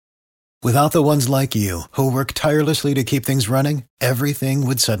Without the ones like you, who work tirelessly to keep things running, everything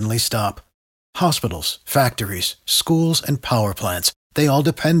would suddenly stop. Hospitals, factories, schools, and power plants, they all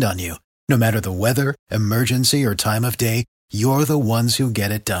depend on you. No matter the weather, emergency, or time of day, you're the ones who get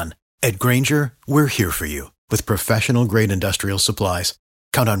it done. At Grainger, we're here for you with professional-grade industrial supplies.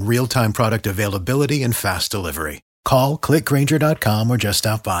 Count on real-time product availability and fast delivery. Call, clickgrainger.com, or just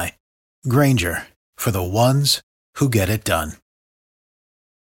stop by. Grainger, for the ones who get it done.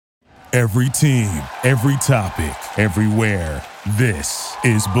 Every team, every topic, everywhere. This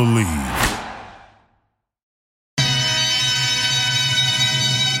is Believe.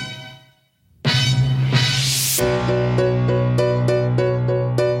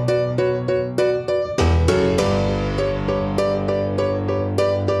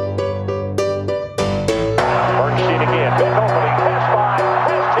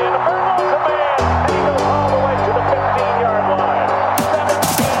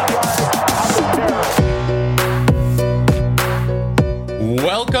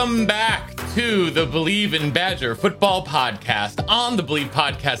 Welcome back to the Believe in Badger football podcast on the Believe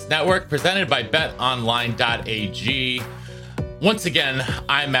Podcast Network, presented by betonline.ag. Once again,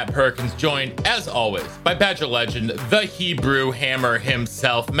 I'm Matt Perkins, joined as always by Badger legend, the Hebrew Hammer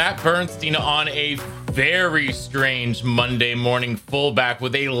himself, Matt Bernstein, on a very strange Monday morning fullback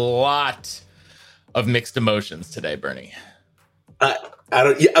with a lot of mixed emotions today, Bernie.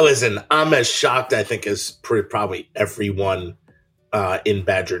 Listen, I'm as shocked, I think, as probably everyone in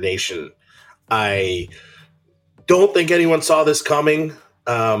Badger Nation. I don't think anyone saw this coming.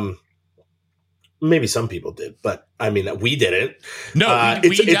 Maybe some people did, but I mean, we didn't. No,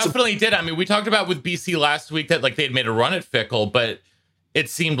 we definitely did. I mean, we talked about with BC last week that like they had made a run at Fickle, but it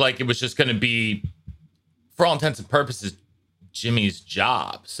seemed like it was just going to be, for all intents and purposes, Jimmy's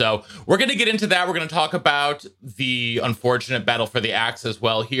job. So we're going to get into that. We're going to talk about the unfortunate battle for the axe as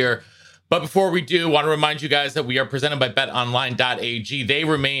well here. But before we do, I want to remind you guys that we are presented by betonline.ag. They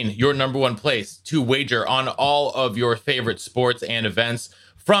remain your number one place to wager on all of your favorite sports and events,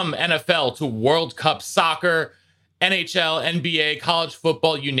 from NFL to World Cup soccer, NHL, NBA, college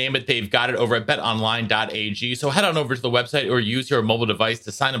football, you name it, they've got it over at betonline.ag. So head on over to the website or use your mobile device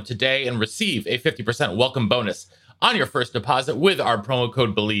to sign up today and receive a 50% welcome bonus on your first deposit with our promo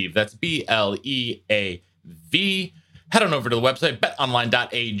code BELIEVE. That's BLEAV. Head on over to the website,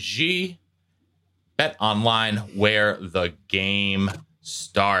 betonline.ag. Bet online, where the game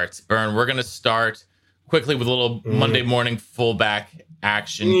starts. Bern, we're going to start quickly with a little Monday morning fullback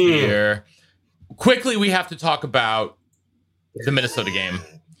action here. Quickly, we have to talk about the Minnesota game,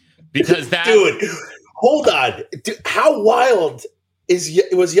 because that... Dude, hold on. How wild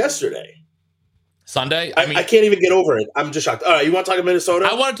it was yesterday? Sunday? I can't even get over it. I'm just shocked. All right, you want to talk Minnesota?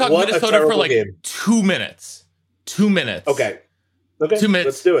 I want to talk Minnesota for like game. 2 minutes. 2 minutes. Okay. 2 minutes.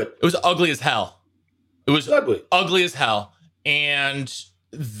 Let's do it. It was ugly as hell. It was ugly as hell. And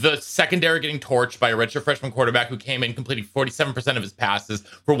the secondary getting torched by a redshirt freshman quarterback who came in completing 47% of his passes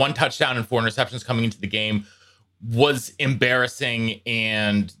for 1 touchdown and 4 interceptions coming into the game was embarrassing.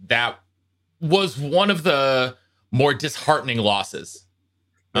 And that was one of the more disheartening losses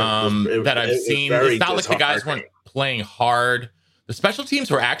that I've seen. It's not like the guys weren't playing hard. The special teams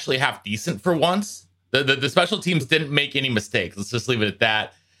were actually half decent for once. The special teams didn't make any mistakes. Let's just leave it at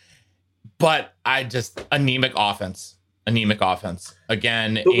that. But anemic offense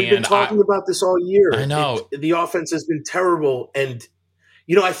again. But we've been talking about this all year. I know. The offense has been terrible. And,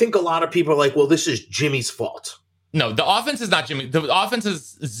 I think a lot of people are like, well, this is Jimmy's fault. No, the offense is not Jimmy. The offense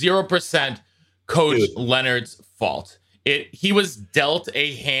is 0% Coach Leonard's fault. He was dealt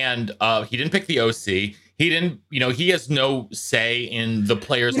a hand of, he didn't pick the OC. He didn't, he has no say in the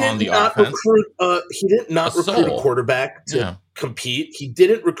players on the offense. He did not recruit a quarterback to compete. He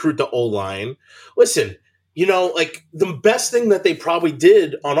didn't recruit the O-line. Listen, the best thing that they probably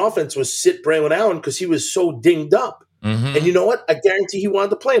did on offense was sit Braylon Allen because he was so dinged up. Mm-hmm. And you know what? I guarantee he wanted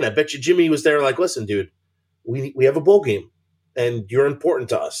to play. And I bet you Jimmy was there like, listen, dude, we have a bowl game and you're important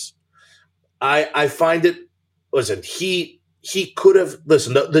to us. I find it, listen, he could have,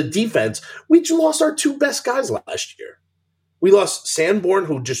 the defense, we lost our 2 best guys last year. We lost Sanborn,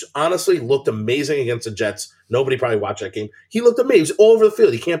 who just honestly looked amazing against the Jets. Nobody probably watched that game. He looked amazing. He was all over the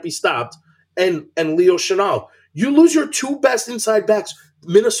field. He can't be stopped. And Leo Chenal. You lose your 2 best inside backs.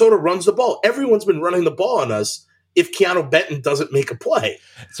 Minnesota runs the ball. Everyone's been running the ball on us if Keanu Benton doesn't make a play.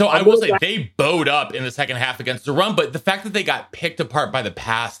 So I will say they bowed up in the second half against the run, but the fact that they got picked apart by the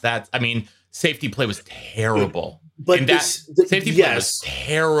pass, safety play was terrible. But safety play was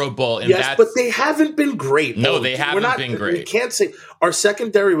terrible. And but they haven't been great. No, they haven't been great. We can't say our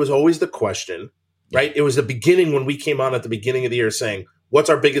secondary was always the question, right? It was the beginning when we came on at the beginning of the year saying, what's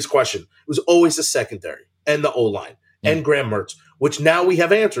our biggest question? It was always the secondary and the O-line and Graham Mertz, which now we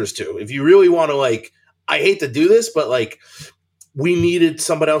have answers to. If you really want to, like, I hate to do this, but like, we needed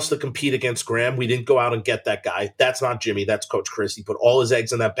somebody else to compete against Graham. We didn't go out and get that guy. That's not Jimmy. That's Coach Chris. He put all his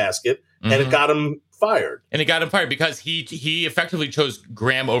eggs in that basket, and it got him fired. And it got him fired because he effectively chose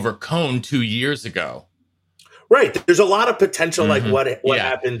Graham over Cohn 2 years ago. Right. There's a lot of potential, like what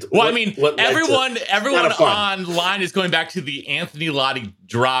happened. Well, I mean, everyone online is going back to the Anthony Lottie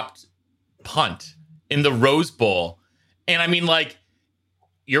dropped punt in the Rose Bowl. And I mean, like,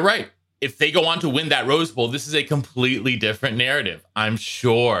 you're right. If they go on to win that Rose Bowl, this is a completely different narrative, I'm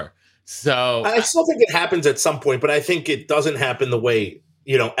sure. So I still think it happens at some point, but I think it doesn't happen the way,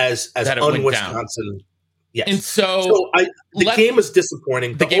 as un-Wisconsin. Yes. And so the game is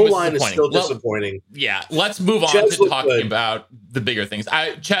disappointing. The O-line is still disappointing. Yeah. Let's move on to talking about the bigger things.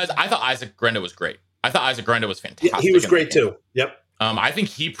 I thought Isaac Grenda was great. I thought Isaac Grenda was fantastic. Yeah, he was great too. Yep. I think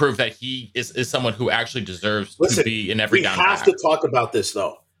he proved that he is someone who actually deserves to be in every down. We have to talk about this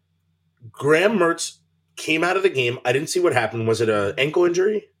though. Graham Mertz came out of the game. I didn't see what happened. Was it an ankle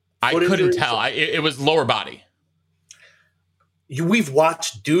injury? I couldn't tell. It was lower body. We've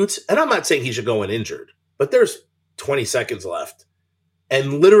watched dudes, and I'm not saying he should go in injured, but there's 20 seconds left.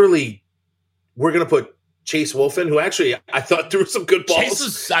 And literally, we're going to put Chase Wolfen, who actually I thought threw some good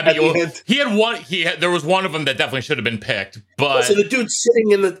balls. There was one of them that definitely should have been picked. But so the dude's sitting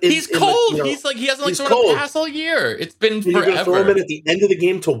in the. He's cold. He hasn't thrown a pass all year. It's been forever. You're going to throw him in at the end of the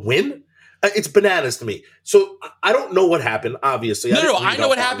game to win? It's bananas to me. So I don't know what happened, obviously. I know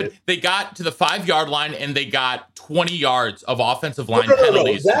what happened. They got to the 5-yard line and they got 20 yards of offensive line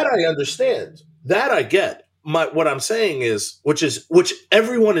penalties. That I understand. That I get. What I'm saying is, which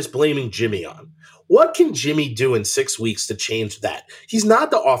everyone is blaming Jimmy on. What can Jimmy do in 6 weeks to change that? He's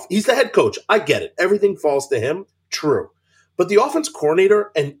not he's the head coach. I get it. Everything falls to him. True. But the offense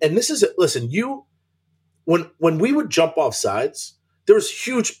coordinator, and this is it. Listen, when we would jump off sides, there was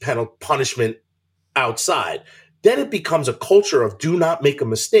huge punishment outside. Then it becomes a culture of do not make a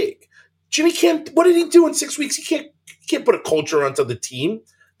mistake. Jimmy can't. What did he do in 6 weeks? He can't put a culture onto the team.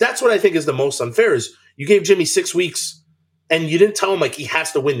 That's what I think is the most unfair. Is you gave Jimmy 6 weeks and you didn't tell him like he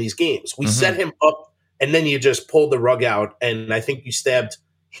has to win these games. We set him up and then you just pulled the rug out. And I think you stabbed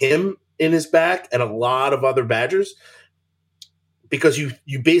him in his back and a lot of other Badgers because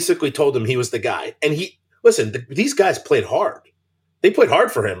you basically told him he was the guy. And these guys played hard. They played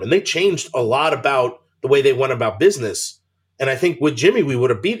hard for him, and they changed a lot about the way they went about business. And I think with Jimmy, we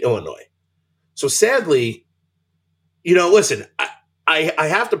would have beat Illinois. So sadly, listen, I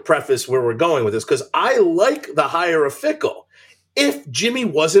have to preface where we're going with this because I like the hire of Fickell. If Jimmy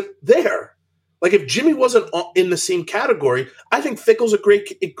wasn't there, like if Jimmy wasn't in the same category, I think Fickell's a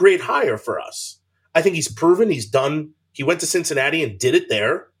great hire for us. I think he's proven he's done. He went to Cincinnati and did it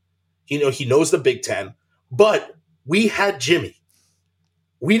there. He knows the Big Ten, but we had Jimmy.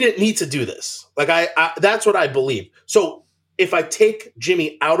 We didn't need to do this. Like that's what I believe. So if I take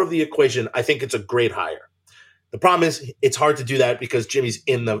Jimmy out of the equation, I think it's a great hire. The problem is it's hard to do that because Jimmy's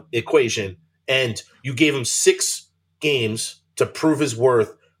in the equation and you gave him 6 games to prove his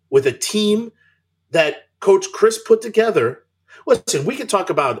worth with a team that Coach Chris put together. Listen, we could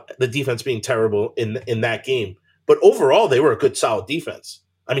talk about the defense being terrible in that game, but overall they were a good, solid defense.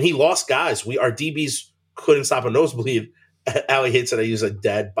 I mean, he lost guys. Our DBs couldn't stop a nosebleed. Allie hates that I use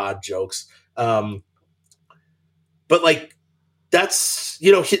dad bod jokes. But like that's,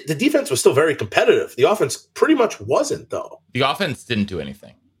 the defense was still very competitive. The offense pretty much wasn't though. The offense didn't do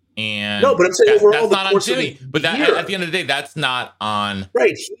anything. And no, but I'm saying overall, that's not on Jimmy. But at the end of the day, that's not on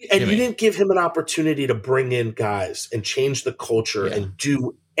right. And you didn't give him an opportunity to bring in guys and change the culture and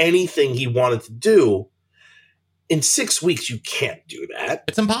do anything he wanted to do. In 6 weeks, you can't do that.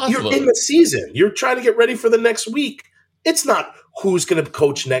 It's impossible. You're in the season. You're trying to get ready for the next week. It's not who's going to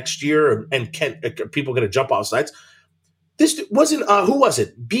coach next year and are people going to jump off sides. This wasn't who was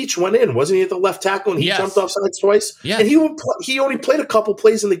it? Beach went in, wasn't he at the left tackle and he jumped off sides twice? Yeah, and he only played a couple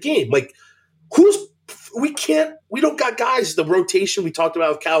plays in the game. Like we don't got guys. The rotation we talked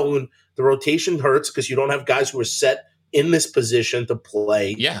about with Calhoun, the rotation hurts because you don't have guys who are set in this position to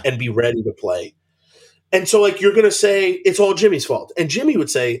play and be ready to play. And so like you're going to say it's all Jimmy's fault, and Jimmy would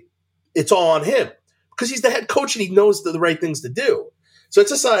say it's all on him. Because he's the head coach and he knows the right things to do. So it's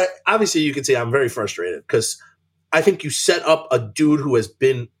just obviously you can say I'm very frustrated because I think you set up a dude who has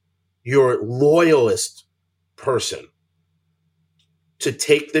been your loyalist person to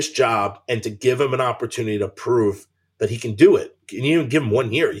take this job and to give him an opportunity to prove that he can do it. You didn't give him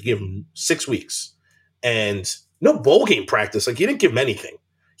 1 year. You give him 6 weeks and no bowl game practice. Like you didn't give him anything.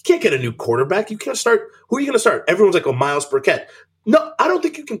 You can't get a new quarterback. You can't start. Who are you going to start? Everyone's like, Miles Burkett. No, I don't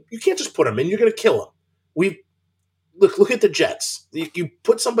think you can. You can't just put him in. You're going to kill him. Look at the Jets. You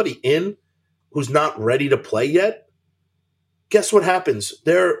put somebody in who's not ready to play yet. Guess what happens?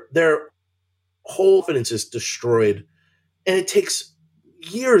 Their whole confidence is destroyed, and it takes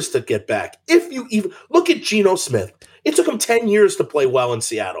years to get back. If you even look at Geno Smith, it took him 10 years to play well in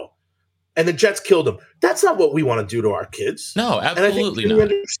Seattle, and the Jets killed him. That's not what we want to do to our kids. No, absolutely and I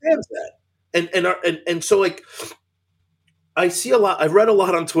think he understands that. And so like. I see a lot. I've read a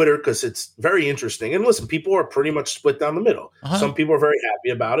lot on Twitter because it's very interesting. And listen, people are pretty much split down the middle. Uh-huh. Some people are very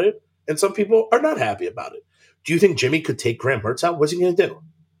happy about it, and some people are not happy about it. Do you think Jimmy could take Graham Mertz out? What's he going to do?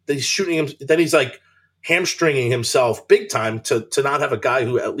 That he's shooting him. That he's like hamstringing himself big time to not have a guy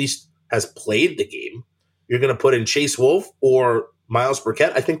who at least has played the game. You're going to put in Chase Wolf or Miles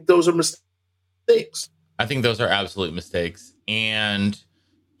Burkett. I think those are mistakes. I think those are absolute mistakes. And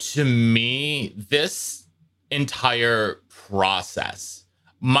to me, this entire process,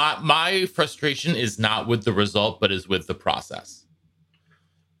 my frustration is not with the result, but is with the process,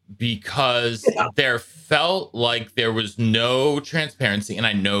 because there felt like there was no transparency. And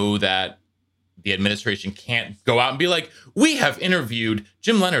I know that the administration can't go out and be like, we have interviewed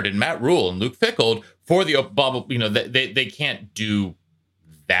Jim Leonhard and Matt Rule and Luke Fickell for the bubble. You know, they can't do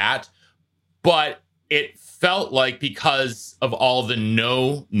that. But it felt like, because of all the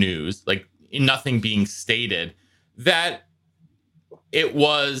no news, like nothing being stated, that it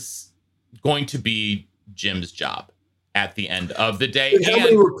was going to be Jim's job at the end of the day. How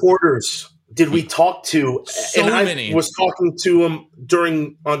many reporters did we talk to? So many. I was talking to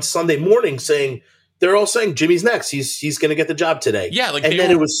him on Sunday morning, saying they're all saying Jimmy's next. He's going to get the job today. Yeah, like, and then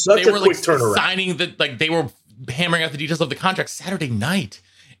it was such a quick turnaround. Signing they were hammering out the details of the contract Saturday night,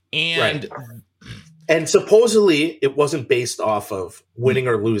 and and supposedly it wasn't based off of winning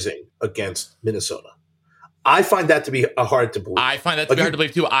or losing against Minnesota. I find that to be hard to believe. I find that to be hard to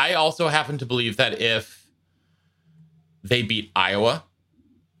believe, too. I also happen to believe that if they beat Iowa,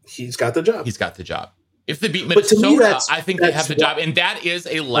 he's got the job. He's got the job. If they beat Minnesota, I think they have the job. And that is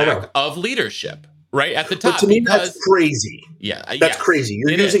a lack of leadership right at the top. But to me, that's crazy. Yeah. That's crazy.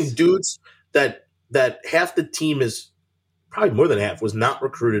 You're using dudes that half the team is, probably more than half, was not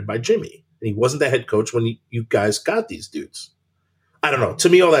recruited by Jimmy. And he wasn't the head coach when you guys got these dudes. I don't know. To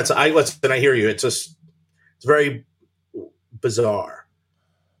me, all that's, I hear you. It's just, it's very bizarre.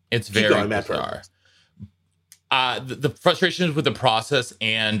 It's very bizarre. The frustration is with the process,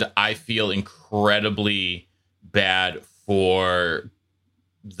 and I feel incredibly bad for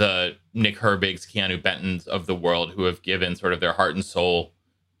the Nick Herbigs, Keanu Bentons of the world, who have given sort of their heart and soul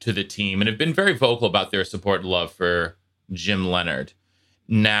to the team and have been very vocal about their support and love for Jim Leonhard.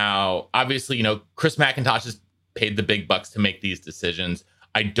 Now, obviously, you know, Chris McIntosh has paid the big bucks to make these decisions.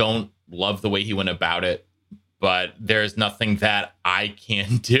 I don't love the way he went about it, but there's nothing that I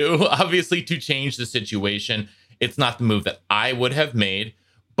can do, obviously, to change the situation. It's not the move that I would have made,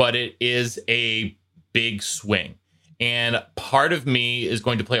 but it is a big swing. And part of me is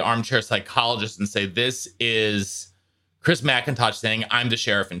going to play armchair psychologist and say, this is Chris McIntosh saying, I'm the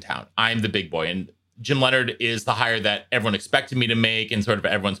sheriff in town. I'm the big boy. And Jim Leonhard is the hire that everyone expected me to make and sort of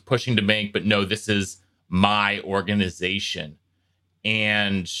everyone's pushing to make. But no, this is my organization.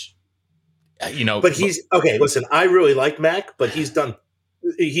 And, you know. But he's, okay, listen, I really like Mac, but he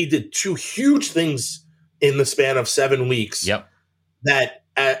did two huge things in the span of 7 weeks. Yep. That,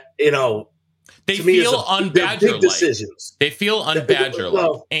 you know, they feel un-Badger-like. Decisions. They feel un-Badger-like.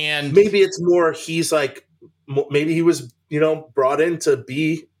 Well, and maybe it's more, he's like, maybe he was, you know, brought in to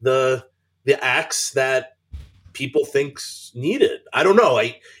be the axe that people think's needed. I don't know.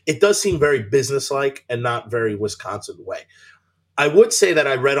 It does seem very businesslike and not very Wisconsin way. I would say that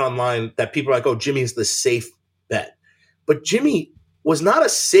I read online that people are like, oh, Jimmy's the safe bet. But Jimmy was not a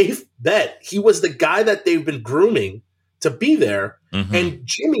safe bet. He was the guy that they've been grooming to be there. Mm-hmm. And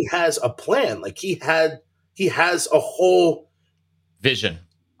Jimmy has a plan. Like he has a whole vision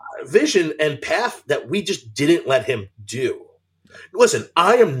and path that we just didn't let him do. Listen,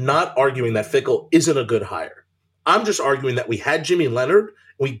 I am not arguing that Fickell isn't a good hire. I'm just arguing that we had Jimmy Leonhard,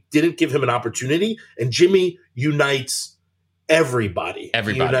 we didn't give him an opportunity, and Jimmy unites everybody.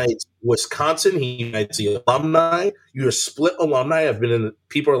 He unites Wisconsin. He unites the alumni. You're a split alumni.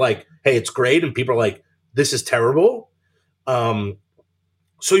 People are like, hey, it's great. And people are like, this is terrible.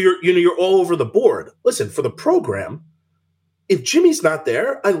 So you're all over the board. Listen, for the program, if Jimmy's not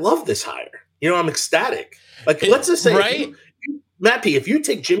there, I love this hire. You know, I'm ecstatic. Like, let's just say, right? Matt P., if you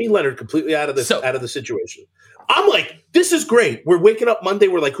take Jimmy Leonhard completely out of the situation, I'm like, this is great. We're waking up Monday.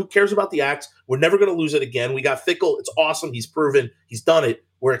 We're like, who cares about the Axe? We're never going to lose it again. We got Fickell. It's awesome. He's proven. He's done it.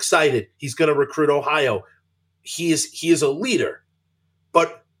 We're excited. He's going to recruit Ohio. He is a leader.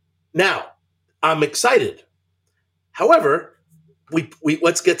 But now I'm excited. However, we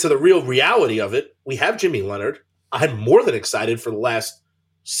let's get to the real reality of it. We have Jimmy Leonhard. I'm more than excited for the last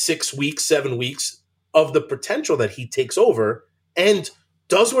 6 weeks, 7 weeks of the potential that he takes over and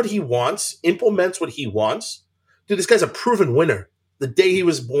does what he wants, implements what he wants. Dude, this guy's a proven winner. The day he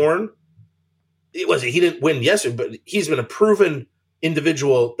was born, he didn't win yesterday, but he's been a proven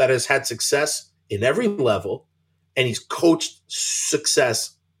individual that has had success in every level, and he's coached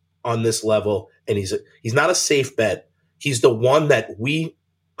success on this level, and he's not a safe bet. He's the one that we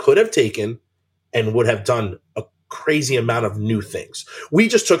could have taken and would have done a crazy amount of new things. We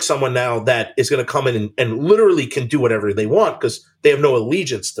just took someone now that is going to come in and literally can do whatever they want because they have no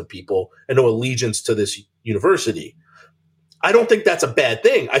allegiance to people and no allegiance to this university. I don't think that's a bad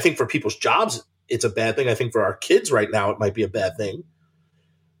thing. I think for people's jobs, it's a bad thing. I think for our kids right now, it might be a bad thing.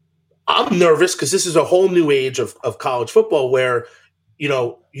 I'm nervous because this is a whole new age of college football where, you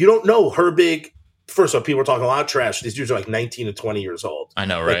don't know Herbig. First of all, people are talking a lot of trash. These dudes are like 19 and 20 years old. I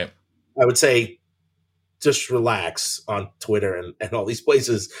know, right? I would say just relax on Twitter and all these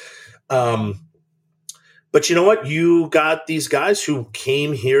places. But you know what? You got these guys who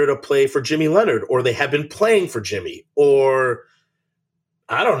came here to play for Jimmy Leonhard, or they have been playing for Jimmy, or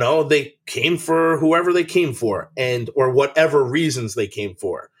I don't know, they came for whoever they came for or whatever reasons they came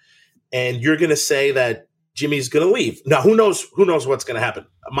for. And you're going to say that Jimmy's going to leave. Now, who knows what's going to happen?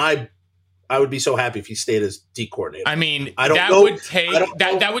 I would be so happy if he stayed as D coordinator. I mean, I don't that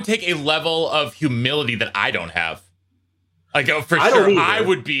know. That would take a level of humility that I don't have. Like, for I sure, don't I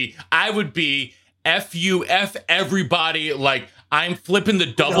would be F you, F everybody. Like, I'm flipping the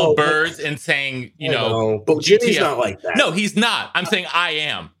double birds and saying, but Jimmy's not like that. No, he's not. I'm saying I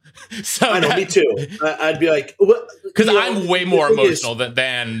am. So I know, me too. I'd be like, because I'm way more emotional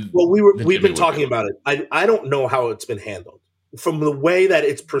than. Well, we've been talking about it. I don't know how it's been handled from the way that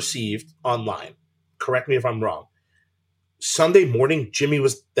it's perceived online. Correct me if I'm wrong. Sunday morning, Jimmy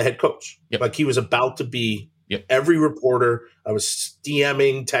was the head coach. Yep. Like he was about to be. Yep. Every reporter, I was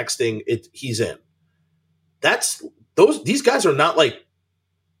DMing, texting. He's in. These guys are not like,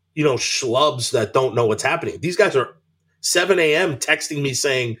 schlubs that don't know what's happening. These guys are 7 a.m. texting me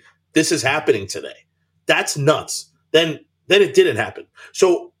saying, this is happening today. That's nuts. Then it didn't happen.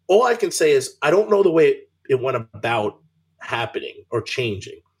 So all I can say is I don't know the way it went about happening or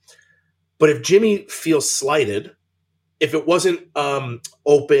changing. But if Jimmy feels slighted, if it wasn't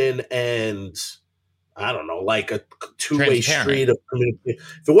open and I don't know, like a two-way street of communication,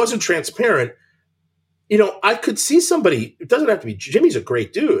 if it wasn't transparent, I could see somebody. It doesn't have to be. Jimmy's a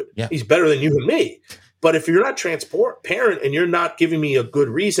great dude. Yeah. He's better than you and me. But if you're not transparent and you're not giving me a good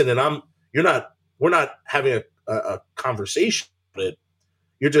reason, and we're not having a conversation about it.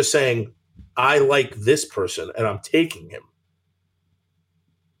 You're just saying, I like this person and I'm taking him.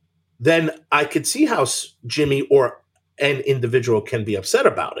 Then I could see how Jimmy or an individual can be upset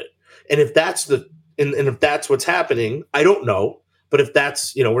about it. And if that's if that's what's happening, I don't know. But if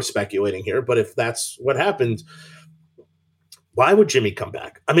that's, we're speculating here, but if that's what happened, why would Jimmy come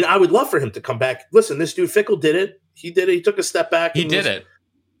back? I mean, I would love for him to come back. Listen, this dude Fickell did it. He did it. He took a step back. He did it.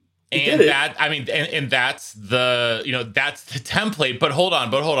 And that's the, that's the template. But hold on.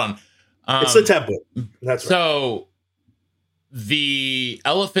 It's the template. That's right. So the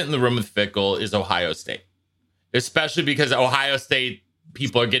elephant in the room with Fickell is Ohio State, especially because Ohio State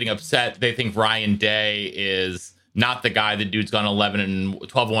people are getting upset. They think Ryan Day is not the guy. The dude's gone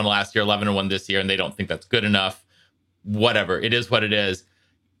 12-1 last year, 11-1 this year, and they don't think that's good enough. Whatever. It is what it is.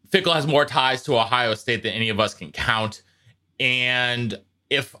 Fickell has more ties to Ohio State than any of us can count. And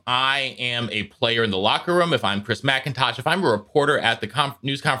if I am a player in the locker room, if I'm Chris McIntosh, if I'm a reporter at the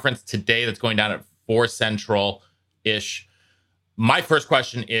news conference today that's going down at 4 Central-ish, my first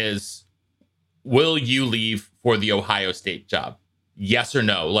question is, will you leave for the Ohio State job? Yes or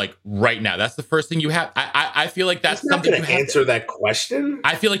no? Like right now. That's the first thing you have. I feel like that's something you have to answer that question.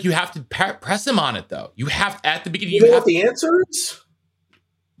 I feel like you have to press him on it, though. You have at the beginning. You know what the answer is?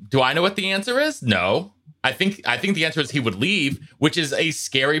 Do I know what the answer is? No. I think the answer is he would leave, which is a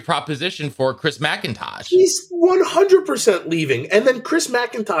scary proposition for Chris McIntosh. He's 100% leaving. And then Chris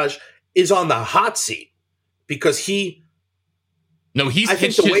McIntosh is on the hot seat because he... No, he's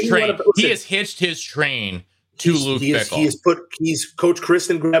hitched his train. He has hitched his train to Luke Fickell. He's Coach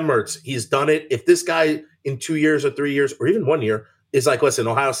Kristen Graham-Mertz. He's done it. If this guy in 2 years or 3 years or even 1 year is like, listen,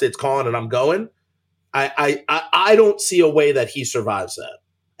 Ohio State's calling and I'm going, I don't see a way that he survives that.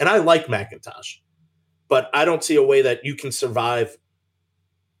 And I like McIntosh, but I don't see a way that you can survive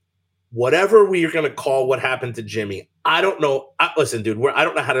whatever we're going to call what happened to Jimmy. I don't know. Listen, dude, I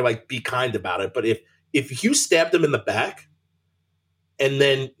don't know how to be kind about it, but if you stabbed him in the back and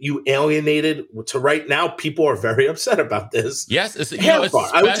then you alienated to right now. People are very upset about this. Yes, especially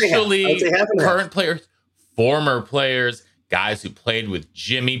current players, former players, guys who played with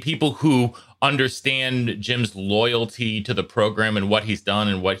Jimmy, people who understand Jim's loyalty to the program and what he's done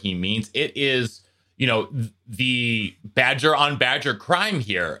and what he means. It is, the Badger on Badger crime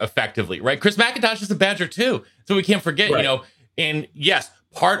here, effectively, right? Chris McIntosh is a Badger too, so we can't forget, right. And yes,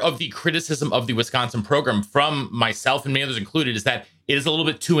 part of the criticism of the Wisconsin program from myself and many others included is that it is a little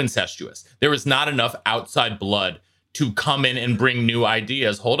bit too incestuous. There is not enough outside blood to come in and bring new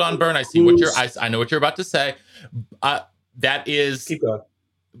ideas. Hold on, Bern. I see I know what you're about to say. That is, keep going.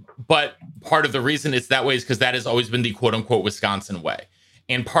 But part of the reason it's that way is because that has always been the quote unquote Wisconsin way.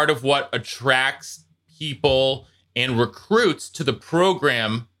 And part of what attracts people and recruits to the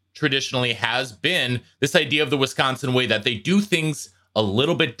program traditionally has been this idea of the Wisconsin way, that they do things a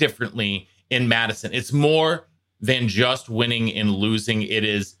little bit differently in Madison. It's more than just winning and losing. It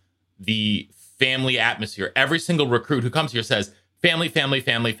is the family atmosphere. Every single recruit who comes here says family, family,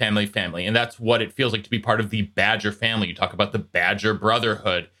 family, family, family. And that's what it feels like to be part of the Badger family. You talk about the Badger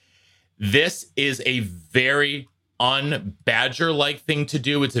Brotherhood. This is a very un-Badger-like thing to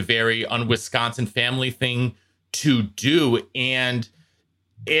do. It's a very un-Wisconsin family thing to do. And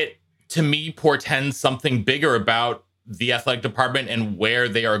it, to me, portends something bigger about the athletic department and where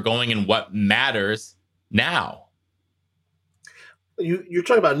they are going and what matters now. You're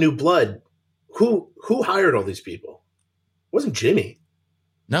talking about new blood. Who hired all these people? It wasn't Jimmy.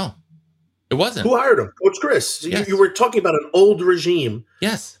 No, it wasn't. Who hired them? Coach Chris. Yes. You were talking about an old regime.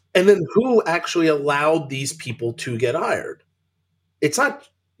 Yes. And then who actually allowed these people to get hired? It's not,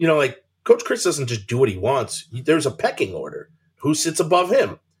 like Coach Chris doesn't just do what he wants. There's a pecking order. Who sits above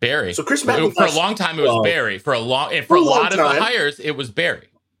him? Barry. So Chris McIntosh, for a long time it was Barry. For a lot of the hires, it was Barry.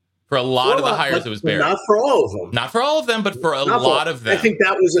 For a lot of the hires, it was Barry. Not for all of them. Not for all of them, but for a lot of them. I think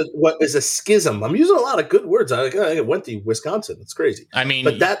that was what is a schism. I'm using a lot of good words. I went to Wisconsin. It's crazy. I mean,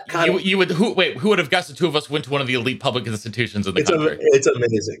 but that kind who would have guessed the two of us went to one of the elite public institutions in the country? It's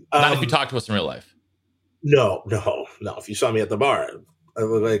amazing. Not if you talk to us in real life. No. If you saw me at the bar, I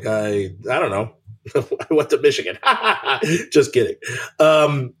look like I don't know. I went to Michigan. Just kidding.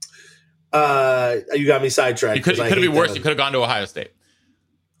 You got me sidetracked. It could be worse. You could have gone to Ohio State.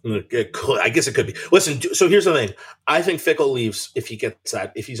 I guess it could be. Listen, so here's the thing. I think Fickell leaves if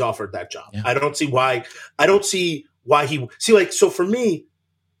he's offered that job. Yeah. I don't see why so for me,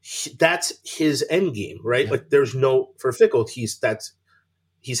 that's his end game, right? Yeah. Like there's for Fickell,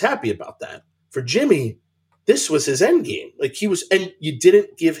 he's happy about that. For Jimmy, this was his end game. Like and you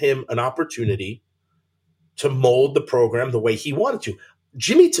didn't give him an opportunity to mold the program the way he wanted to.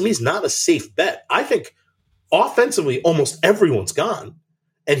 Jimmy, to me, is not a safe bet. I think offensively, almost everyone's gone.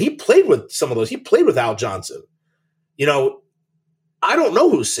 And he played with some of those. He played with Al Johnson. I don't know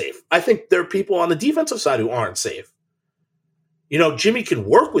who's safe. I think there are people on the defensive side who aren't safe. Jimmy can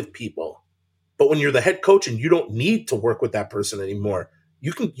work with people, but when you're the head coach and you don't need to work with that person anymore,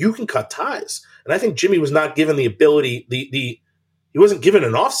 you can cut ties. And I think Jimmy was not given the ability, he wasn't given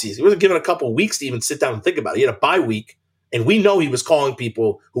an offseason. He wasn't given a couple of weeks to even sit down and think about it. He had a bye week, and we know he was calling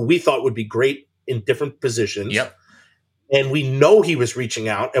people who we thought would be great in different positions. Yep. And we know he was reaching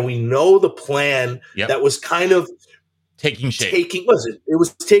out, and we know the plan that was kind of taking shape. It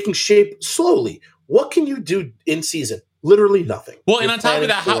was taking shape slowly. What can you do in season? Literally nothing. Well, and on top of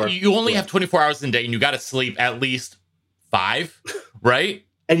that, you only have 24 hours in a day, and you got to sleep at least 5, right?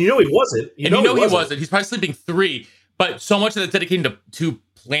 And he wasn't. He wasn't. He's probably sleeping 3. But so much of that's dedicated to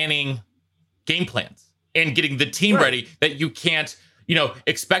planning game plans and getting the team ready that you can't.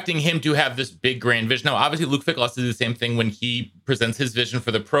 Expecting him to have this big grand vision. Now, obviously, Luke Fickell has to do the same thing when he presents his vision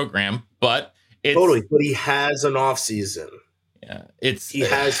for the program, but totally. But he has an off season. Yeah, he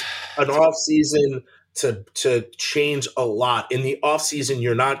has an off season to change a lot. In the off season,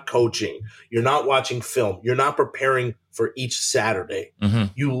 you're not coaching, you're not watching film, you're not preparing for each Saturday.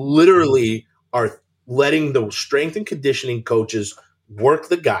 Mm-hmm. You literally are letting the strength and conditioning coaches work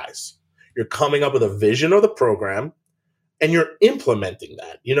the guys. You're coming up with a vision of the program. And you're implementing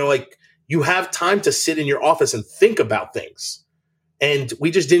that, you have time to sit in your office and think about things. And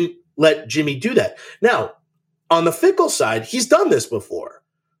we just didn't let Jimmy do that. Now, on the Fickell side, he's done this before.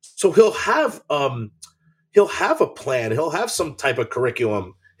 So he'll have a plan. He'll have some type of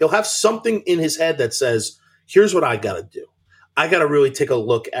curriculum. He'll have something in his head that says, here's what I got to do. I got to really take a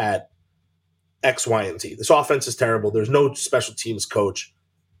look at X, Y, and Z. This offense is terrible. There's no special teams coach.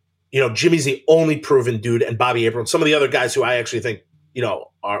 Jimmy's the only proven dude, and Bobby Abrams, some of the other guys who I actually think,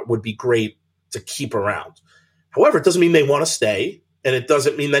 would be great to keep around. However, it doesn't mean they want to stay, and it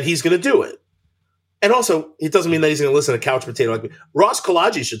doesn't mean that he's going to do it. And also, it doesn't mean that he's going to listen to couch potato like me. Ross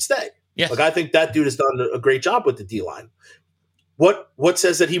Kalaji should stay. Yes. Like, I think that dude has done a great job with the D-line. What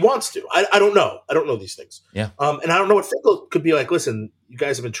says that he wants to? I don't know. I don't know these things. Yeah. And I don't know what Fickell could be like. Listen, you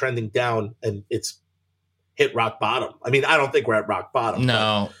guys have been trending down, and it's hit rock bottom. I mean, I don't think we're at rock bottom.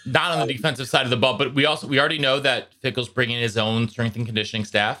 No, not on the defensive side of the ball. But we already know that Fickell's bringing his own strength and conditioning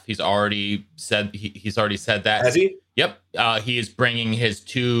staff. He's already said that. Has he? Yep. He is bringing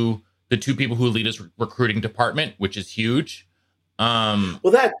the two people who lead his recruiting department, which is huge. Well,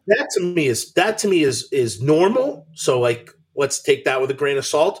 that to me is normal. So, like, let's take that with a grain of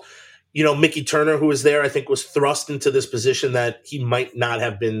salt. You know, Mickey Turner, who was there, I think was thrust into this position that he might not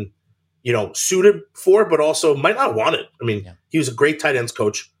have been, suited for, but also might not want it. I mean, He was a great tight ends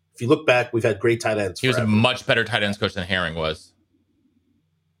coach. If you look back, we've had great tight ends. He was a much better tight ends coach than Herring was.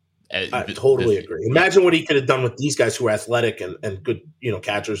 I totally agree. Imagine what he could have done with these guys who are athletic and good,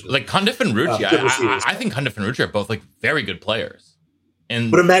 catchers. Like Cundiff and Rucci. I think Cundiff and Rucci are both like very good players.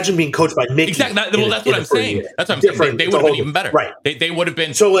 But imagine being coached by Mickey. Exactly. Well, that's what I'm saying. That's what I'm saying. They would have been even better. Right. They would have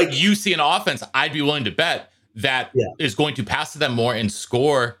been. So, like, you see an offense, I'd be willing to bet that is going to pass to them more and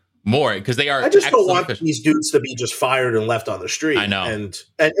score more because they are. I just don't want these dudes to be just fired and left on the street. I know.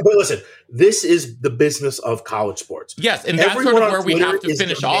 But listen, this is the business of college sports. Yes, and that's sort of where we have to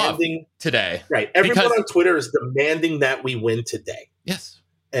finish off today. Right. Everyone on Twitter is demanding that we win today. Yes.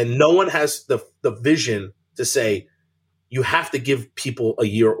 And no one has the vision to say, you have to give people a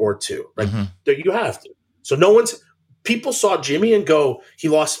year or two. Right? Mm-hmm. You have to. So people saw Jimmy and go, he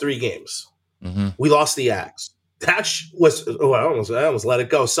lost 3 games. Mm-hmm. We lost the Axe. That was, I almost let it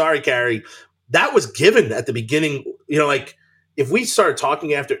go. Sorry, Carrie. That was given at the beginning. Like, if we started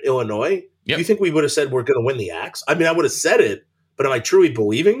talking after Illinois, do you think we would have said we're going to win the Axe? I mean, I would have said it, but am I truly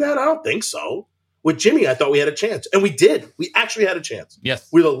believing that? I don't think so. With Jimmy, I thought we had a chance. And we did. We actually had a chance. Yes.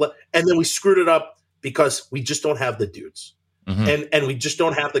 And then we screwed it up because we just don't have the dudes. Mm-hmm. And we just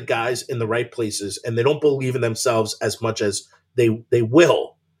don't have the guys in the right places, and they don't believe in themselves as much as they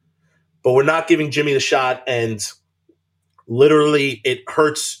will. But we're not giving Jimmy the shot, and literally it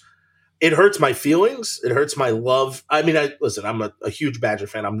hurts. It hurts my feelings. It hurts my love. I mean, listen, I'm a huge Badger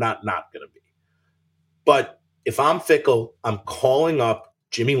fan. I'm not going to be. But if I'm Fickell, I'm calling up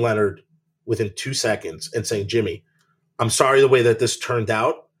Jimmy Leonhard within 2 seconds and saying, Jimmy, I'm sorry the way that this turned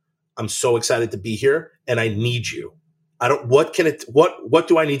out. I'm so excited to be here, and I need you. What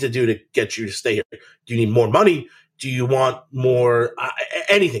do I need to do to get you to stay here? Do you need more money? Do you want more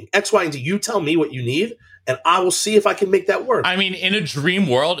anything? X, Y, and Z. You tell me what you need, and I will see if I can make that work. I mean, in a dream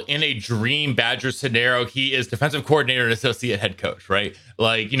world, in a dream Badger scenario, he is defensive coordinator and associate head coach, right?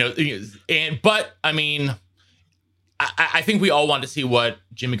 Like, but I mean, I think we all want to see what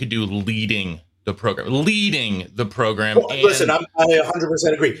Jimmy could do leading the program. Well, listen, I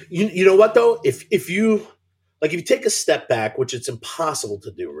 100% agree. You know what though? If you take a step back, which it's impossible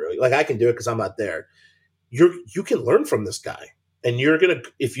to do, really. Like, I can do it because I'm not there. You can learn from this guy, and you're gonna.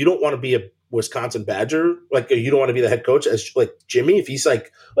 If you don't want to be a Wisconsin Badger, like, you don't want to be the head coach, as like Jimmy, if he's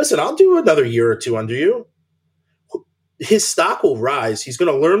like, listen, I'll do another year or two under you, his stock will rise. He's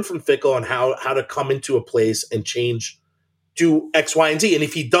going to learn from Fickell on how to come into a place and change, do X, Y, and Z. And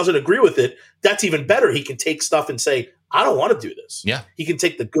if he doesn't agree with it, that's even better. He can take stuff and say, I don't want to do this. Yeah, he can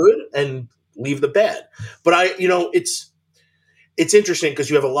take the good and leave the bad. But it's interesting because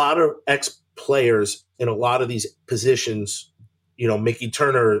you have a lot of ex-players in a lot of these positions. Mickey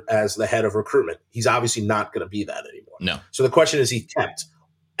Turner as the head of recruitment. He's obviously not going to be that anymore. No. So the question is he kept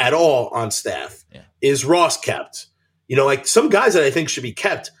at all on staff? Yeah. Is Ross kept? Like some guys that I think should be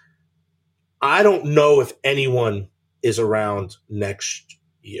kept. I don't know if anyone is around next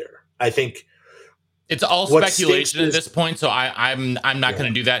year. I think it's all speculation at this point, so I'm not going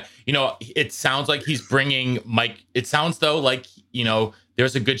to do that. It sounds like he's bringing Mike. It sounds though like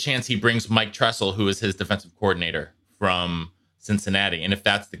there's a good chance he brings Mike Tressel, who is his defensive coordinator from Cincinnati. And if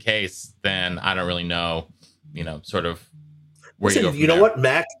that's the case, then I don't really know. Sort of where you go. You know what,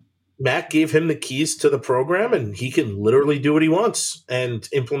 Mac gave him the keys to the program, and he can literally do what he wants and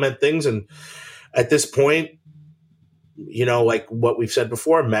implement things. And at this point, like what we've said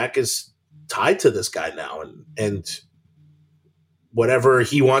before, Mac is tied to this guy now, and whatever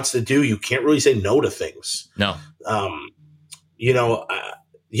he wants to do, you can't really say no to things. No.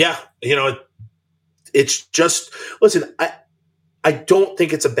 It's just, listen, I don't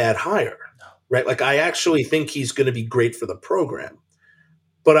think it's a bad hire, right? Like, I actually think he's going to be great for the program,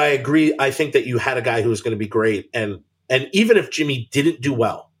 but I agree. I think that you had a guy who was going to be great. And even if Jimmy didn't do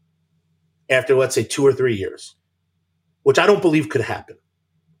well after, let's say, 2 or 3 years, which I don't believe could happen,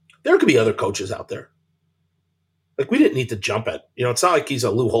 there could be other coaches out there. Like, we didn't need to jump at, it's not like he's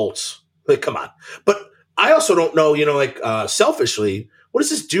a Lou Holtz. Like, come on. But I also don't know, selfishly, what does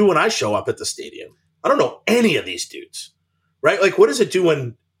this do when I show up at the stadium? I don't know any of these dudes, right? Like, what does it do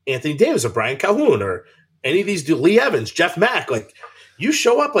when Anthony Davis or Brian Calhoun or any of these dudes, Lee Evans, Jeff Mack, like, you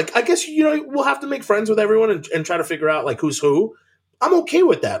show up, like, I guess, we'll have to make friends with everyone and try to figure out, like, who's who. I'm okay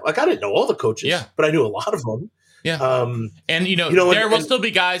with that. Like, I didn't know all the coaches, but I knew a lot of them. Yeah. There will still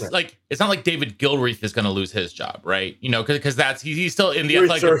be guys, like, it's not like David Gilreath is going to lose his job, right? Because he's still in the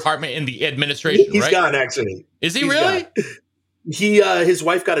athletic department, in the administration, He's right? gone, actually. Is he really? His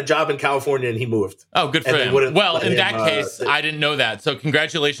wife got a job in California and he moved. Oh, good for him. Well, in that case, I didn't know that. So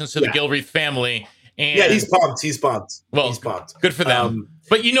congratulations to the Gilreath family. And he's pumped. Well, he's pumped. Good for them.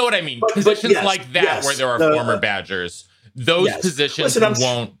 But you know what I mean? Positions like that where there are former Badgers, those positions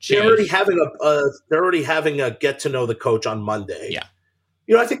won't change. They're already having a get to know the coach on Monday. Yeah.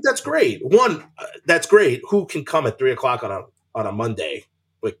 I think that's great. One, that's great. Who can come at 3:00 on a Monday,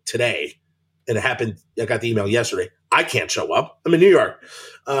 like today? And it happened. I got the email yesterday. I can't show up. I'm in New York.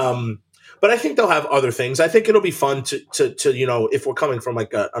 But I think they'll have other things. I think it'll be fun to if we're coming from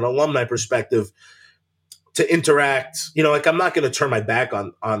like an alumni perspective, to interact. Like, I'm not going to turn my back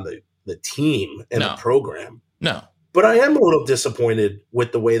on the team and the program. No. But I am a little disappointed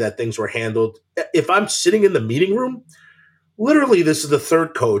with the way that things were handled. If I'm sitting in the meeting room, literally this is the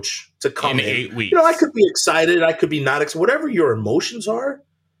third coach to come in 8 weeks. I could be excited. I could be not excited. Whatever your emotions are,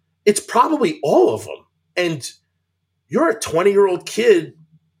 it's probably all of them. And you're a 20-year-old kid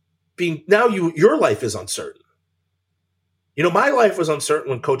your life is uncertain. My life was uncertain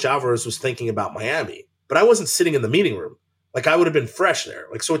when Coach Alvarez was thinking about Miami, but I wasn't sitting in the meeting room. Like, I would have been fresh there.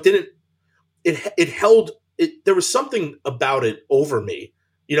 Like, so it held it. There was something about it over me.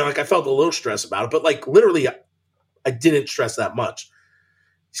 Like, I felt a little stress about it, but like, literally I didn't stress that much.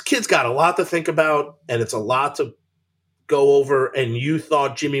 These kids got a lot to think about, and it's a lot to go over. And you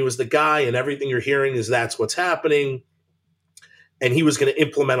thought Jimmy was the guy, and everything you're hearing is that's what's happening. And he was going to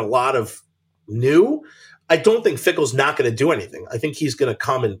implement a lot of new. I don't think Fickell's not going to do anything. I think he's going to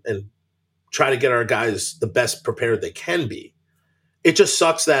come and try to get our guys the best prepared they can be. It just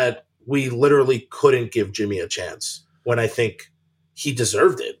sucks that we literally couldn't give Jimmy a chance when I think he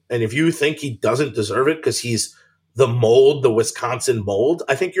deserved it. And if you think he doesn't deserve it because he's the mold, the Wisconsin mold,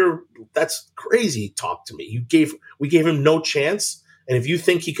 I think that's crazy talk to me. We gave him no chance. And if you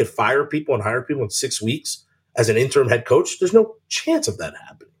think he could fire people and hire people in 6 weeks as an interim head coach, there's no chance of that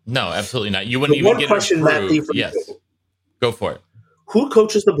happening. No, absolutely not. You wouldn't even get it approved. Yes. Go for it. Who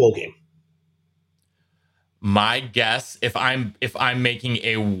coaches the bowl game? My guess, if I'm making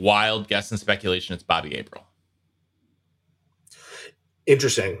a wild guess and speculation, it's Bobby April.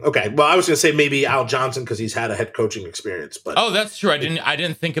 Interesting. Okay. Well, I was going to say maybe Al Johnson because he's had a head coaching experience. But that's true. I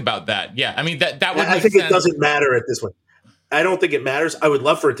didn't think about that. Yeah, I mean that would. I think it doesn't matter at this point. I don't think it matters. I would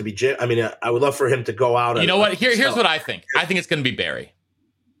love for it to be Jim. I mean, I would love for him to go out. You know what? Here's what I think. I think it's going to be Barry.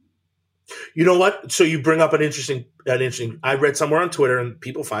 You know what? So you bring up an interesting. I read somewhere on Twitter, and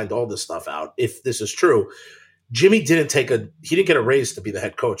people find all this stuff out. If this is true, Jimmy didn't get a raise to be the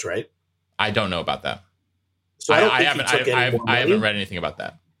head coach, right? I don't know about that. So I haven't read anything about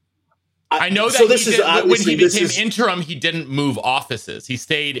that. I know that when he became interim, he didn't move offices. He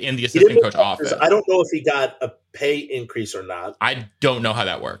stayed in the assistant coach office. I don't know if he got a pay increase or not. I don't know how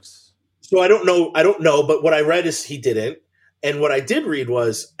that works. So I don't know. But what I read is he didn't. And what I did read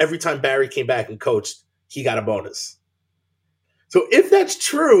was every time Barry came back and coached, he got a bonus. So if that's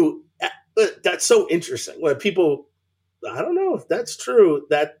true, that's so interesting. When people, I don't know if that's true.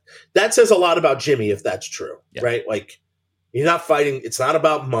 That says a lot about Jimmy if that's true, right? Like, he's not fighting. It's not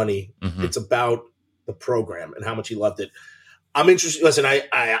about money. Mm-hmm. It's about the program and how much he loved it. I'm interested. Listen,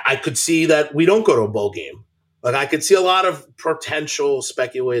 I could see that we don't go to a bowl game. Like, I could see a lot of potential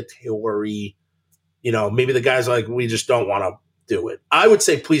speculatory, maybe the guys like, we just don't want to do it. I would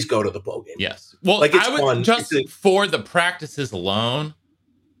say, please go to the bowl game. Yes. Well, like, it's fun. Just for the practices alone.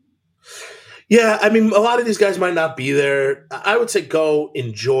 Yeah. I mean, a lot of these guys might not be there. I would say go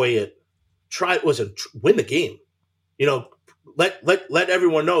enjoy it. Win the game. Let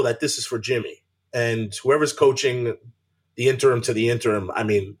everyone know that this is for Jimmy and whoever's coaching the interim to the interim. I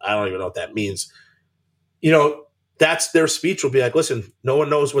mean, I don't even know what that means. That's their speech will be like, listen, no one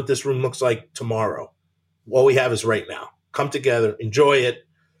knows what this room looks like tomorrow. All we have is right now. Come together, enjoy it.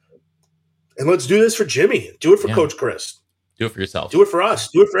 And let's do this for Jimmy. Do it for Coach Chris. Do it for yourself. Do it for us.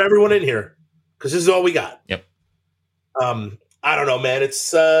 Do it for everyone in here. Because this is all we got. Yep. I don't know, man.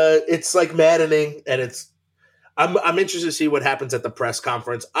 It's like maddening, and I'm interested to see what happens at the press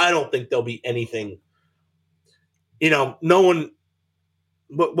conference. I don't think there'll be anything. No one.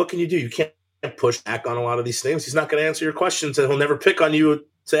 What can you do? You can't push back on a lot of these things. He's not going to answer your questions, and he'll never pick on you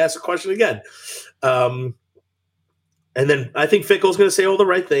to ask the question again. And then I think Fickle's going to say all the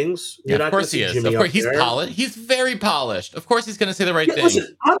right things. Yeah, of course he is. Jimmy, of course, he's polished. He's very polished. Of course, he's going to say the right things.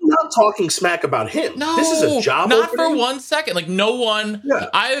 Listen, I'm not talking smack about him. No, this is a job. Not opening. for 1 second. Like no one. Yeah.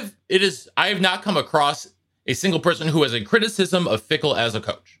 I have not come across a single person who has a criticism of Fickle as a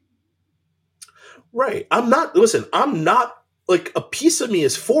coach. Right. I'm not. Listen. I'm not. Like a piece of me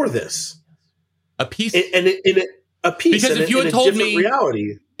is for this. A piece. A piece. Because if you had told me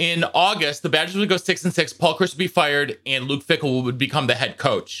reality. In August, the Badgers would go 6-6, Paul Chryst would be fired, and Luke Fickell would become the head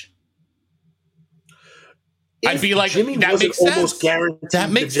coach, I'd be like, Jimmy that makes sense. Almost guaranteed that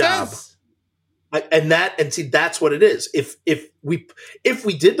makes the job. Sense. And see, that's what it is. If we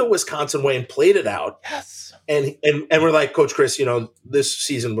did the Wisconsin way and played it out, yes, and we're like, Coach Chryst, this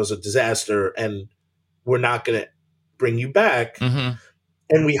season was a disaster, and we're not going to bring you back. Mm-hmm.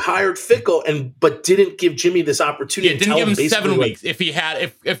 And we hired Fickell, but didn't give Jimmy this opportunity. Yeah, didn't give him 7 weeks. If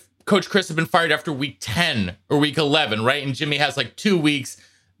Coach Chryst had been fired after week 10 or week 11, right? And Jimmy has like 2 weeks,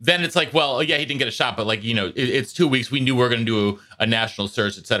 then it's like, well, yeah, he didn't get a shot, but like, it's 2 weeks. We knew we were going to do a national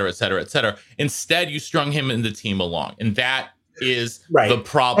search, et cetera, et cetera, et cetera. Instead, you strung him and the team along. And that is the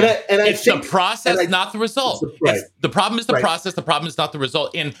problem. It's the process, not the result. Right. The problem is the process. The problem is not the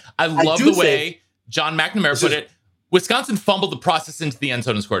result. And I love the way John McNamara put it. Wisconsin fumbled the process into the end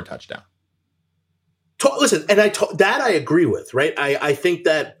zone and scored a touchdown. Listen, and that I agree with, right? I think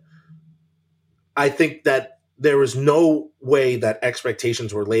that there was no way that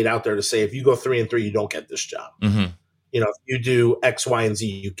expectations were laid out there to say if you go 3-3, you don't get this job. Mm-hmm. If you do X, Y, and Z,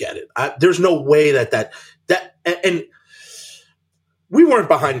 you get it. There's no way that and we weren't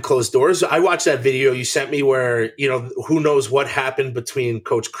behind closed doors. I watched that video you sent me where who knows what happened between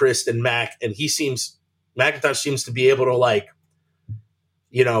Coach Chryst and Mac, and McIntosh seems to be able to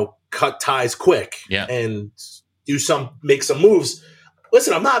cut ties quick and make some moves.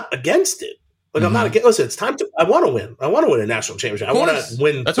 Listen, I'm not against it. I'm not against. Listen, it's time to. I want to win. I want to win a national championship. I want to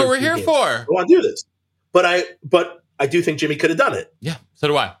win. That's what we're here for. I want to do this. But I do think Jimmy could have done it. Yeah, so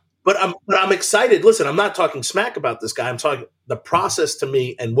do I. But I'm excited. Listen, I'm not talking smack about this guy. I'm talking the process to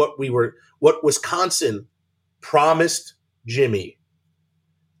me and what Wisconsin promised Jimmy.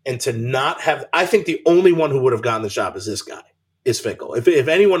 And to not have, I think the only one who would have gotten the job is this guy, is Fickell. If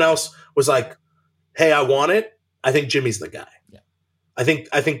anyone else was like, hey, I want it, I think Jimmy's the guy. Yeah. I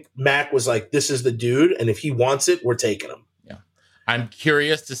think Mac was like, this is the dude, and if he wants it, we're taking him. Yeah. I'm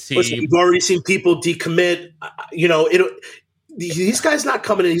curious to see. Listen, you've already seen people decommit. These guys not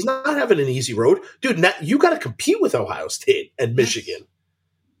coming in. He's not having an easy road. Dude, now you got to compete with Ohio State and Michigan. Yes.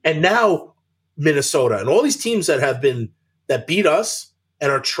 And now Minnesota and all these teams that beat us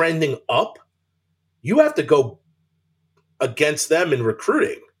and are trending up, you have to go against them in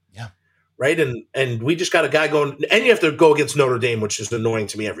recruiting. Yeah. Right? And we just got a guy going, and you have to go against Notre Dame, which is annoying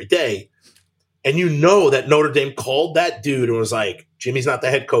to me every day. And that Notre Dame called that dude and was like, Jimmy's not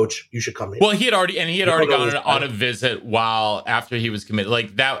the head coach. You should come in. Well, he had already gone on a visit after he was committed.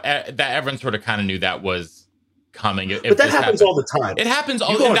 Like that everyone sort of kind of knew that was coming. But that happens all the time. It happens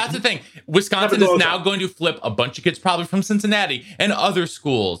all the time. That's the thing. Wisconsin is now going to flip a bunch of kids probably from Cincinnati and other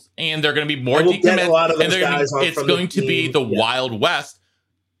schools, and they're going to be more decommits. It's going to be the Wild West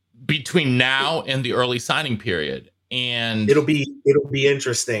between now and the early signing period. And it'll be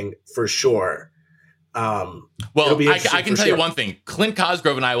interesting for sure. Well, I can tell you one thing. Clint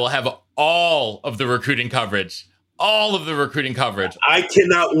Cosgrove and I will have all of the recruiting coverage. I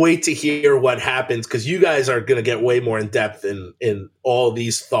cannot wait to hear what happens because you guys are going to get way more in depth in all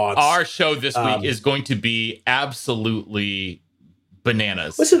these thoughts. Our show this week is going to be absolutely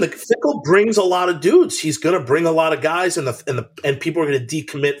bananas. Listen, the Fickell brings a lot of dudes. He's going to bring a lot of guys, and people are going to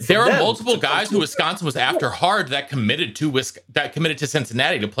decommit. There are multiple guys who Wisconsin was after hard that committed to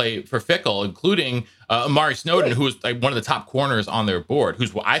Cincinnati to play for Fickell, including Amari Snowden, who is like one of the top corners on their board,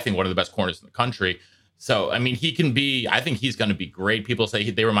 who's I think one of the best corners in the country. So I mean, I think he's going to be great. People say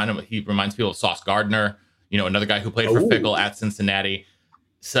he reminds people of Sauce Gardner, another guy who played for Fickell at Cincinnati.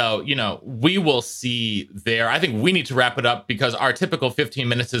 So, we will see there. I think we need to wrap it up because our typical 15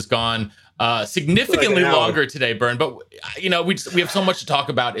 minutes has gone significantly longer today, Bern. But, we have so much to talk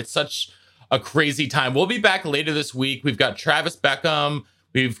about. It's such a crazy time. We'll be back later this week. We've got Travis Beckham.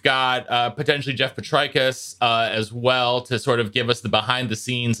 We've got potentially Jeff Petrikis as well to sort of give us the behind the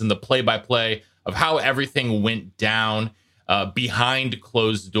scenes and the play-by-play of how everything went down behind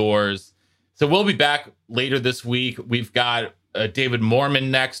closed doors. So we'll be back later this week. We've got David Mormon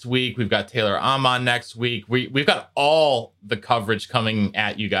next week. We've got Taylor Amon next week. We've got all the coverage coming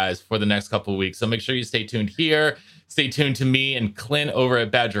at you guys for the next couple of weeks. So make sure you stay tuned here. Stay tuned to me and Clint over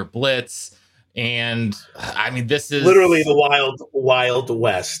at Badger Blitz. And I mean, this is literally the wild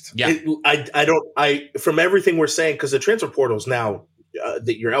west. Yeah. From everything we're saying, because the transfer portal is now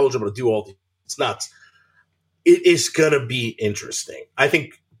that you're eligible to do all these, it's nuts. It is going to be interesting. I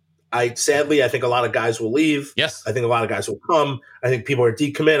think a lot of guys will leave. Yes. I think a lot of guys will come. I think people are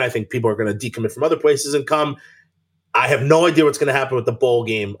decommit. I think people are going to decommit from other places and come. I have no idea what's going to happen with the bowl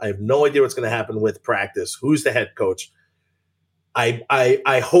game. I have no idea what's going to happen with practice. Who's the head coach?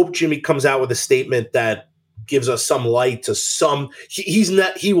 I hope Jimmy comes out with a statement that gives us some light to some.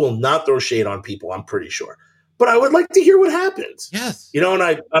 He will not throw shade on people, I'm pretty sure. But I would like to hear what happens. Yes. And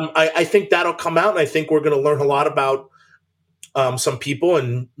I think that'll come out, and I think we're going to learn a lot about some people,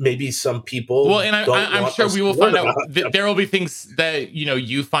 and maybe some people. Well, and I'm sure we will find out. There will be things that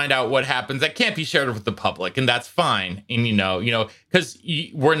you find out what happens that can't be shared with the public, and that's fine. And because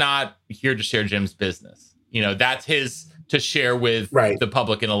we're not here to share Jim's business. That's his to share with the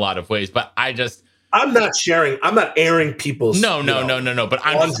public in a lot of ways. But I'm not sharing. I'm not airing people's. No. But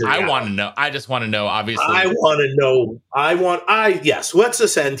I want to know. I just want to know. Obviously, I want to know. Yes. Let's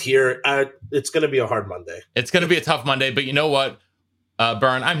just end here. It's going to be a hard Monday. It's going to be a tough Monday. But you know what,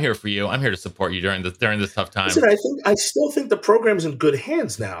 Bern, I'm here for you. I'm here to support you during this tough time. Listen, I still think the program's in good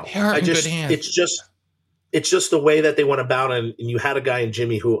hands now. Good hands. It's just the way that they went about it. And you had a guy in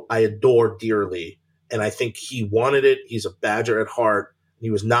Jimmy who I adore dearly, and I think he wanted it. He's a Badger at heart. He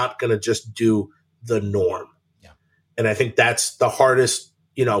was not going to just do the norm. Yeah. And I think that's the hardest,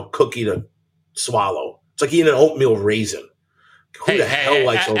 cookie to swallow. It's like eating an oatmeal raisin. Who the hell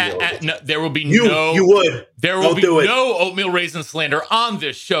likes oatmeal raisin? No, there will be you would. There will be no oatmeal raisin slander on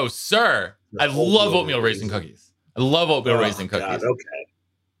this show, sir. I love oatmeal raisin cookies. I love oatmeal raisin cookies. God, okay.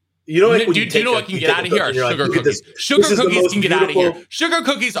 Do you know what can get out of here? Are sugar cookies. Sugar cookies can get out of here. Sugar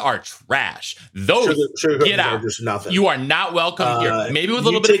cookies are trash. Those get out. Are just nothing. You are not welcome here. Maybe with a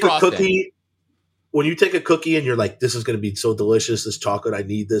little bit of frosting. When you take a cookie and you're like, this is going to be so delicious, this chocolate, I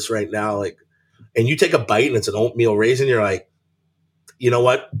need this right now. And you take a bite and it's an oatmeal raisin, you're like, you know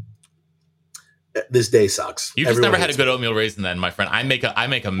what? This day sucks. You've just never had a good oatmeal raisin then, my friend. I make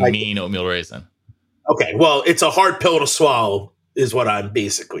a mean oatmeal raisin. Okay. Well, it's a hard pill to swallow is what I'm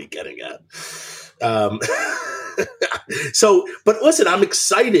basically getting at. But listen, I'm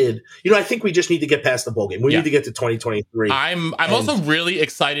excited. I think we just need to get past the bowl game. We need to get to 2023. I'm also really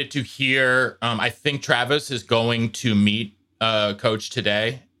excited to hear. I think Travis is going to meet Coach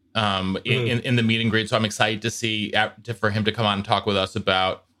today in the meet and greet. So I'm excited to see for him to come on and talk with us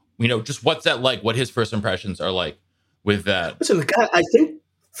about just what's that like, what his first impressions are like with that. Listen, the guy, I think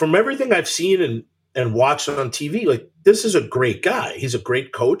from everything I've seen and watched on TV, this is a great guy. He's a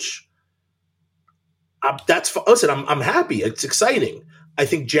great coach. I'm happy. It's exciting. I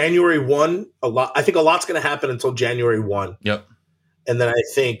think January 1, a lot's going to happen until January 1. Yep. And then I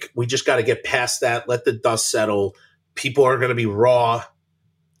think we just got to get past that, let the dust settle. People are going to be raw.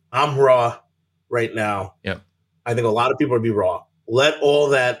 I'm raw right now. Yep. I think a lot of people will be raw. Let all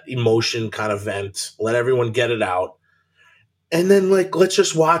that emotion kind of vent. Let everyone get it out. And then, let's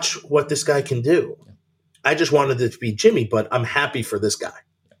just watch what this guy can do. I just wanted it to be Jimmy, but I'm happy for this guy.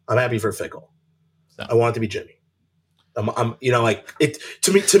 I'm happy for Fickell. I want it to be Jimmy.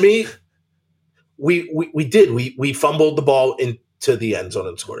 To me, we fumbled the ball into the end zone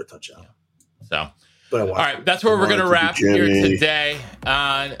and scored a touchdown. So, all right, that's where we're going to wrap here today.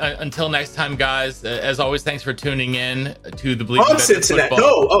 Until next time, guys. As always, thanks for tuning in to the Bleav on Cincinnati.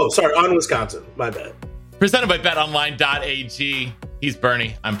 On Wisconsin. My bad. Presented by BetOnline.ag. He's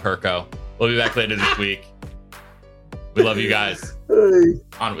Bernie. I'm Perko. We'll be back later this week. We love you guys.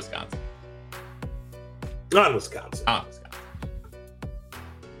 On Wisconsin. On Wisconsin.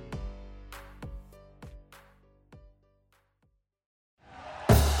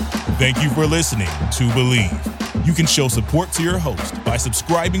 Thank you for listening to Bleav. You can show support to your host by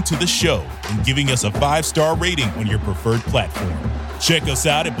subscribing to the show and giving us a 5-star rating on your preferred platform. Check us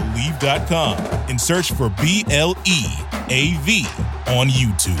out at Bleav.com and search for BLEAV on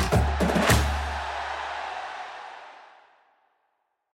YouTube.